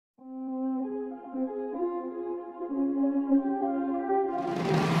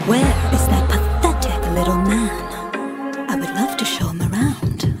Where is that pathetic little man? I would love to show him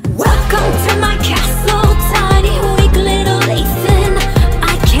around. Welcome to my castle, tiny weak little Ethan.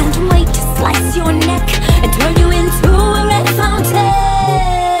 I can't wait to slice your neck and turn you into a red fountain.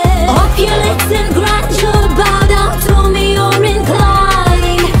 Opulence and grandeur, bow down to me or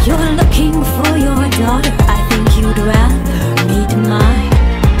incline. You're looking for your daughter, I think you'd rather meet mine.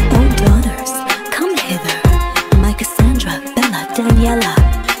 Oh daughters, come hither, my Cassandra, Bella, Daniela.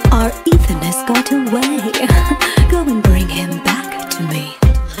 Our Ethan has got away. Go and bring him back to me.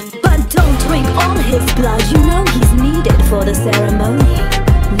 But don't drink all his blood, you know he's needed for the ceremony.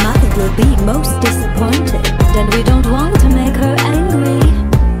 Mother will be most disappointed, and we don't want to make her angry.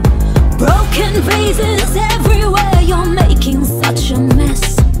 Broken vases everywhere, you're making such a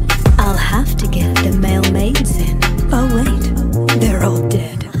mess. I'll have to get the male maids in. Oh wait, they're all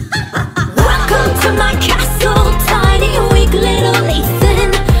dead. Welcome to my castle, tiny weak little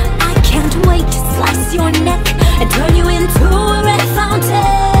Ethan. I can't wait to slice your neck and turn you into a red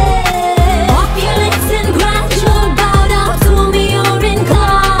fountain. Opulence and grandeur, bow down to me or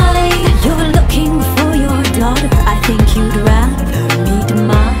incline. You're looking for your daughter, I think you'd rather meet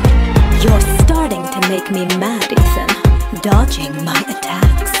mine. You're starting to make me mad, Ethan, dodging my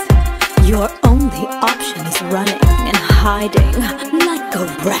attacks. Your only option is running and hiding like a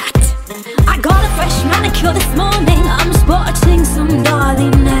rat. I got a fresh manicure this morning, I'm sporting some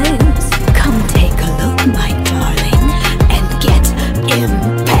darling nails. Come take a look, my darling, and get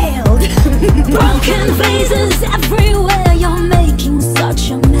impaled. Broken vases everywhere, you're making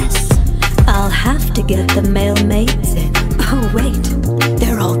such a mess. I'll have to get the male maids in. Oh wait,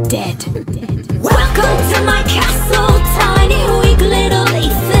 they're all dead. Welcome to my castle, tiny weak little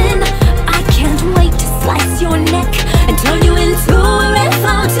Ethan. I can't wait to slice your neck and turn you into a red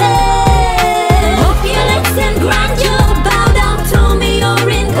fountain. Opulence and grandeur, bow down to me or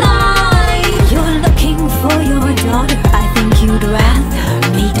incline. You're looking for your daughter, I think you'd rather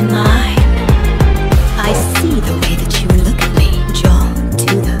meet mine. I see the way that you look at me, jaw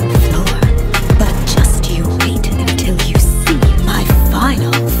to the floor. But just you wait until you see my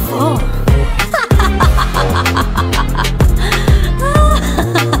final form.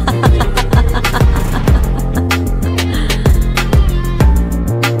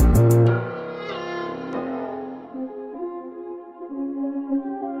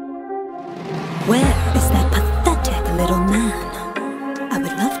 Where is that pathetic little man? I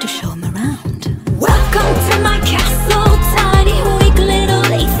would love to show him around. Welcome to my castle, tiny weak little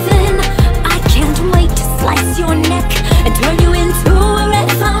Ethan. I can't wait to slice your neck and turn you into a red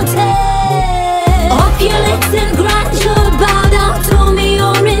fountain. Opulence and grandeur, bow down to me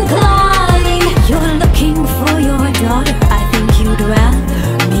or incline. You're looking for your daughter, I think you'd rather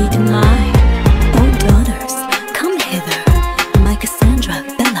meet mine. Oh daughters, come hither, my Cassandra,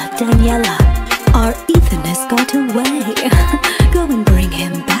 Bella, Daniela. Our Ethan has got away. Go and bring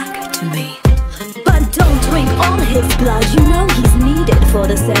him back to me. But don't drink all his blood, you know he's needed for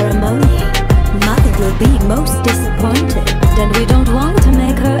the ceremony. Mother will be most disappointed, and we don't want to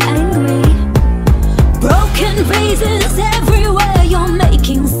make her angry. Broken vases everywhere, you're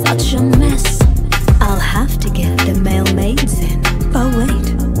making such a mess. I'll have to get the male maids in. Oh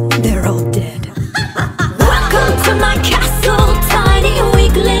wait, they're all dead. Welcome to my castle, tiny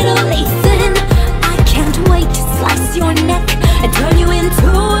weak little Ethan. I can't wait to slice your neck and turn you into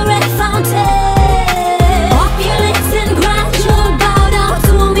a red fountain. Opulence and grandeur, bow down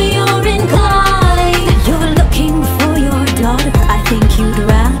to me or incline. You're looking for your daughter, I think you'd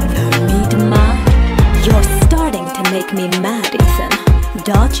rather meet mine. You're starting to make me mad, Ethan,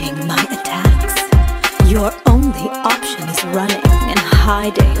 dodging my attacks. Your only option is running and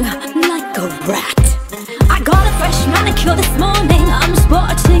hiding like a rat. I got a fresh manicure this morning, I'm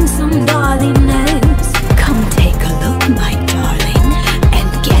sporting some darling nails. Come take a look, my darling, and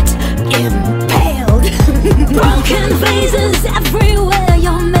get impaled. Broken vases everywhere,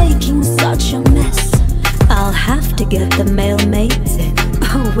 you're making such a mess. I'll have to get the male maids in.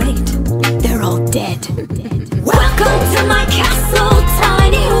 Oh wait, they're all dead. Welcome to my castle,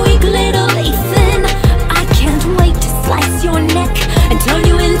 tiny weak little Ethan. I can't wait to slice your neck and turn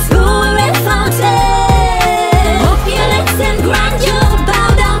you into a red fountain. Opulence and grandeur, bow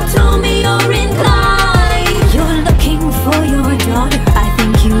down to me or incline. You're looking for your daughter, I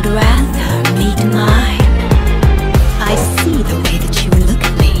think you'd rather meet mine. I see the way that you look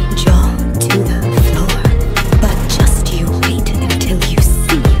at me, jaw to the floor. But just you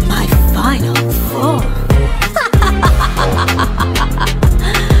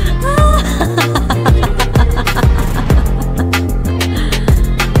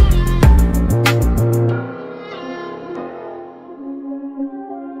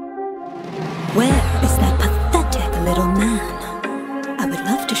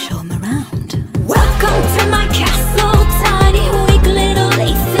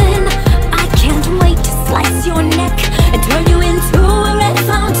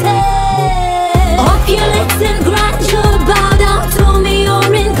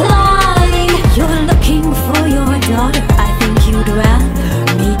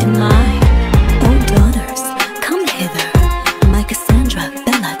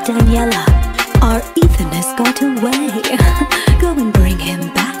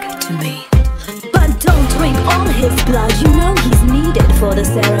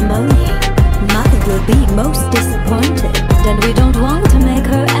ceremony. Mother will be most disappointed, and we don't want to make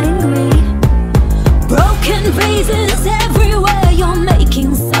her angry. Broken vases everywhere, you're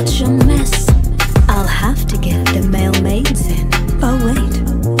making such a mess. I'll have to get the male maids in. Oh wait,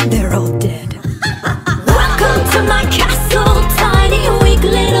 they're all dead. Welcome to my castle, tiny weak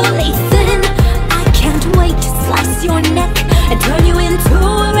little Ethan. I can't wait to slice your neck and turn you into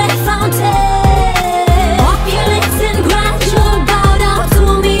a red fountain. Opulence and grandeur, bow down to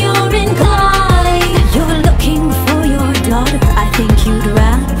me or incline. You're looking for your daughter, I think you'd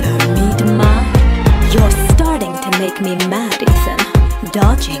rather meet mine. You're starting to make me mad, Ethan,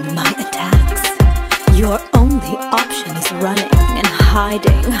 dodging my attacks. Your only option is running and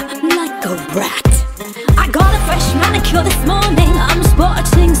hiding like a rat. I got a fresh manicure this morning, I'm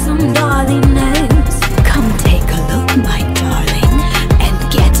sporting some darling nails. Come take a look, my darling, and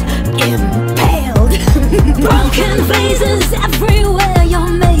get impaled. Broken vases everywhere.